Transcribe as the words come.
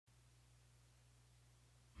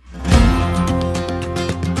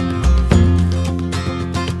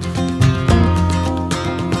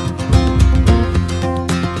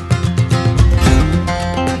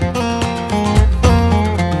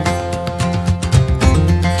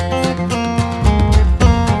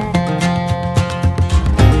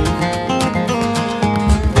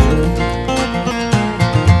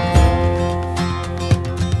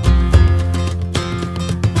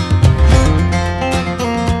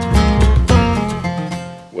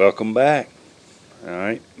welcome back.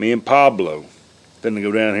 Alright, me and Pablo finna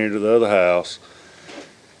go down here to the other house,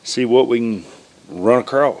 see what we can run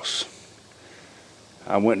across.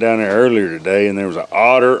 I went down there earlier today and there was an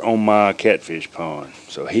otter on my catfish pond,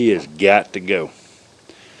 so he has got to go.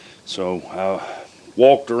 So I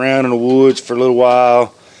walked around in the woods for a little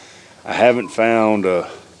while. I haven't found a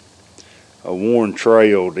worn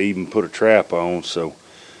trail to even put a trap on, so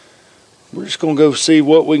we're just gonna go see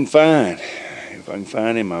what we can find. If I can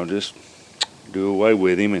find him, I'll just do away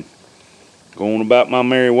with him and go on about my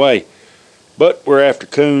merry way. But we're after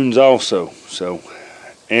coons also,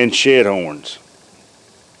 and shed horns,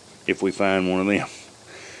 if we find one of them.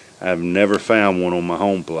 I've never found one on my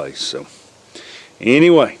home place. So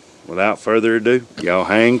anyway, without further ado, y'all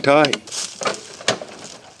hang tight.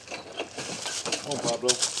 Come on, Pablo.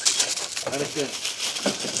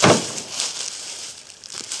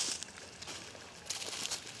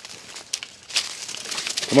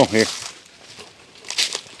 Come on here.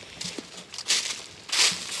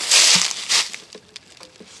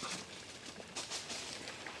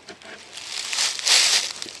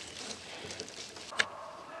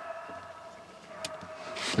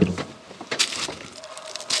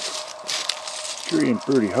 Treeing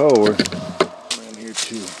pretty hard around here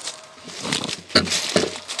too.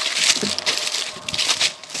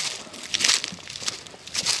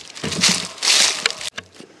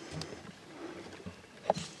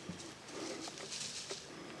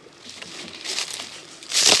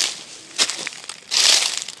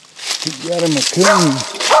 He got him a coon.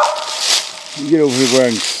 You get over here where I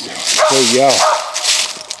can show y'all.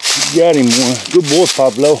 He got him one. Good boy,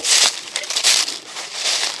 Pablo.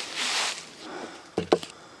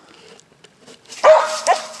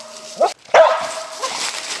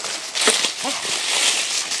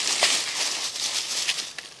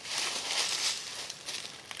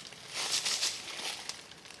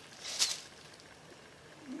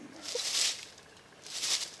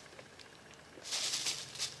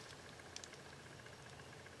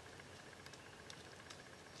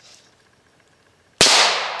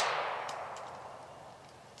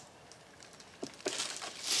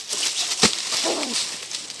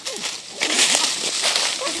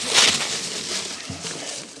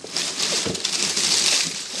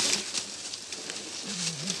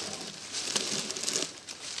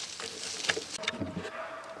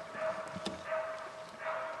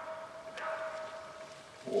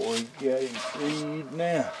 Boy, he got him freed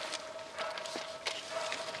now.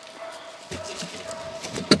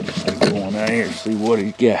 Go on out here and see what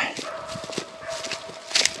he got.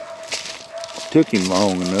 Took him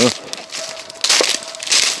long enough.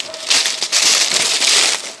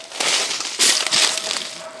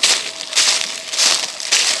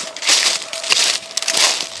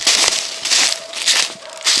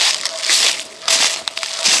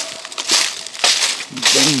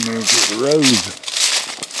 He's down there to the road.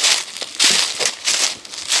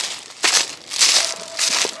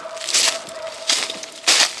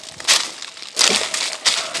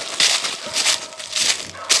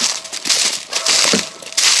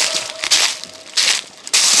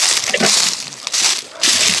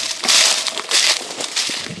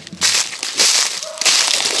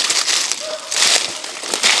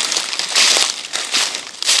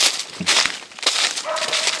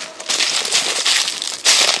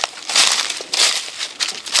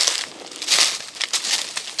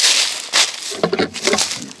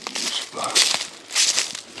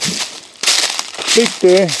 Stick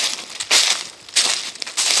there.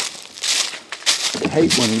 I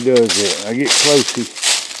hate when he does that. When I get close, he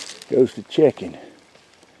goes to checking.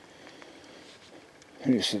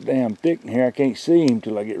 And it's so damn thick in here, I can't see him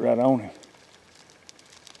till I get right on him.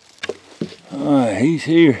 Alright, he's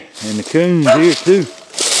here. And the coon's here too.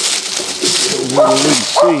 Over where we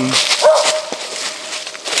can see.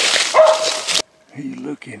 He's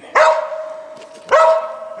looking.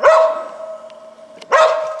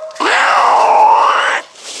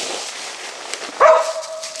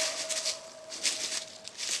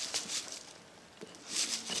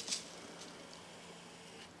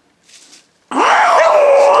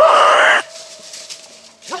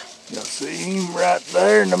 Y'all see him right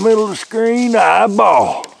there in the middle of the screen?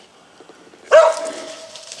 Eyeball.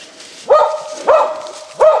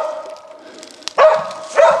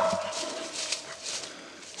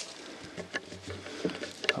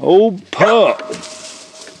 Old pup.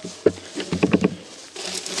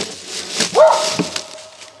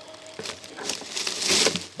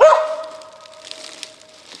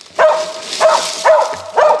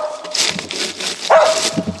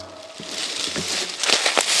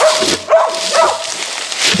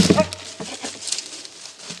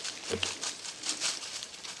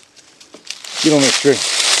 Get on that tree.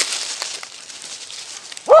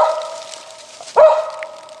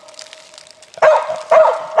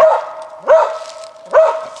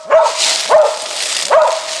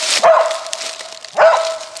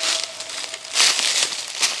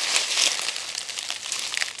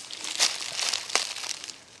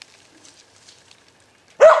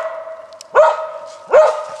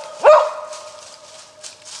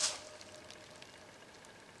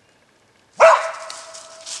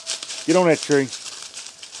 Get on that tree.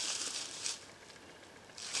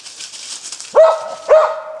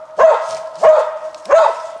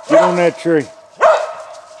 Get on that tree.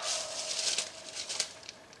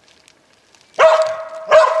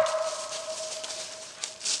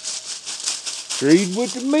 Treed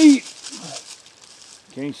with the meat.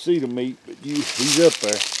 Can't see the meat, but he's up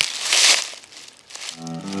there.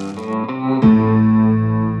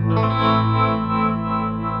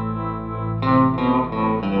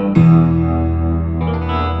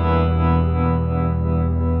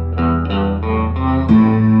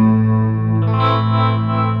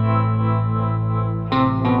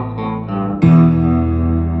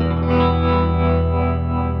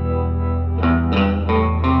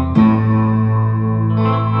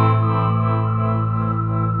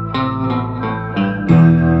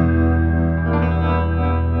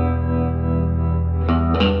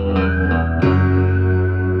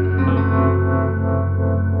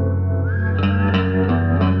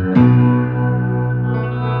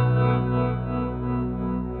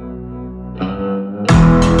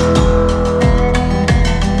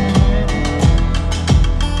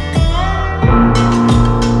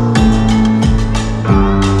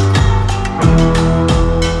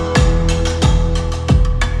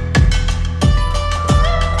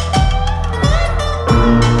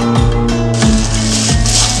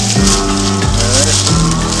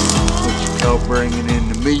 Bringing in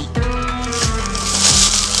the meat.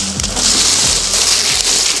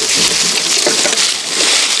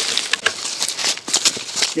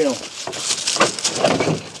 Get on.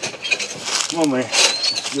 Come on, man.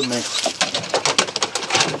 Good man.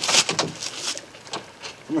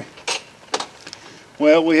 Come here.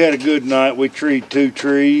 Well, we had a good night. We treed 2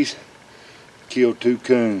 trees, killed 2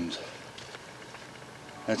 coons.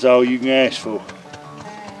 That's all you can ask for.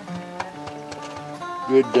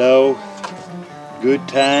 Good dog. Good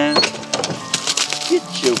time. Get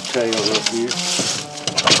your tail up here.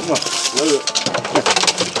 Come on, look.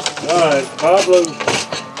 Alright, Pablo,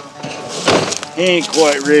 he ain't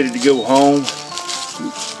quite ready to go home.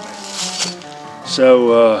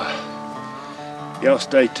 So, y'all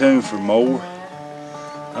stay tuned for more.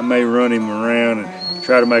 I may run him around and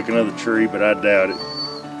try to make another tree, but I doubt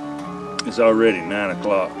it. It's already 9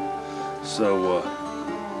 o'clock. So,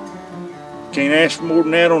 can't ask for more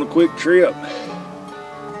than that on a quick trip.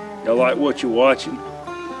 Y'all like what you're watching?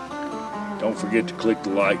 Don't forget to click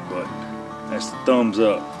the like button. That's the thumbs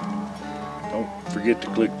up. Don't forget to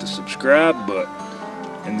click the subscribe button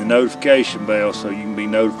and the notification bell so you can be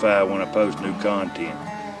notified when I post new content.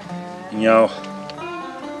 And y'all,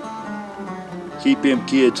 keep them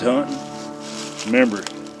kids hunting. Remember,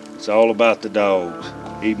 it's all about the dogs,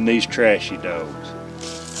 even these trashy dogs.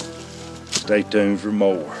 Stay tuned for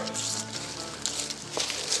more.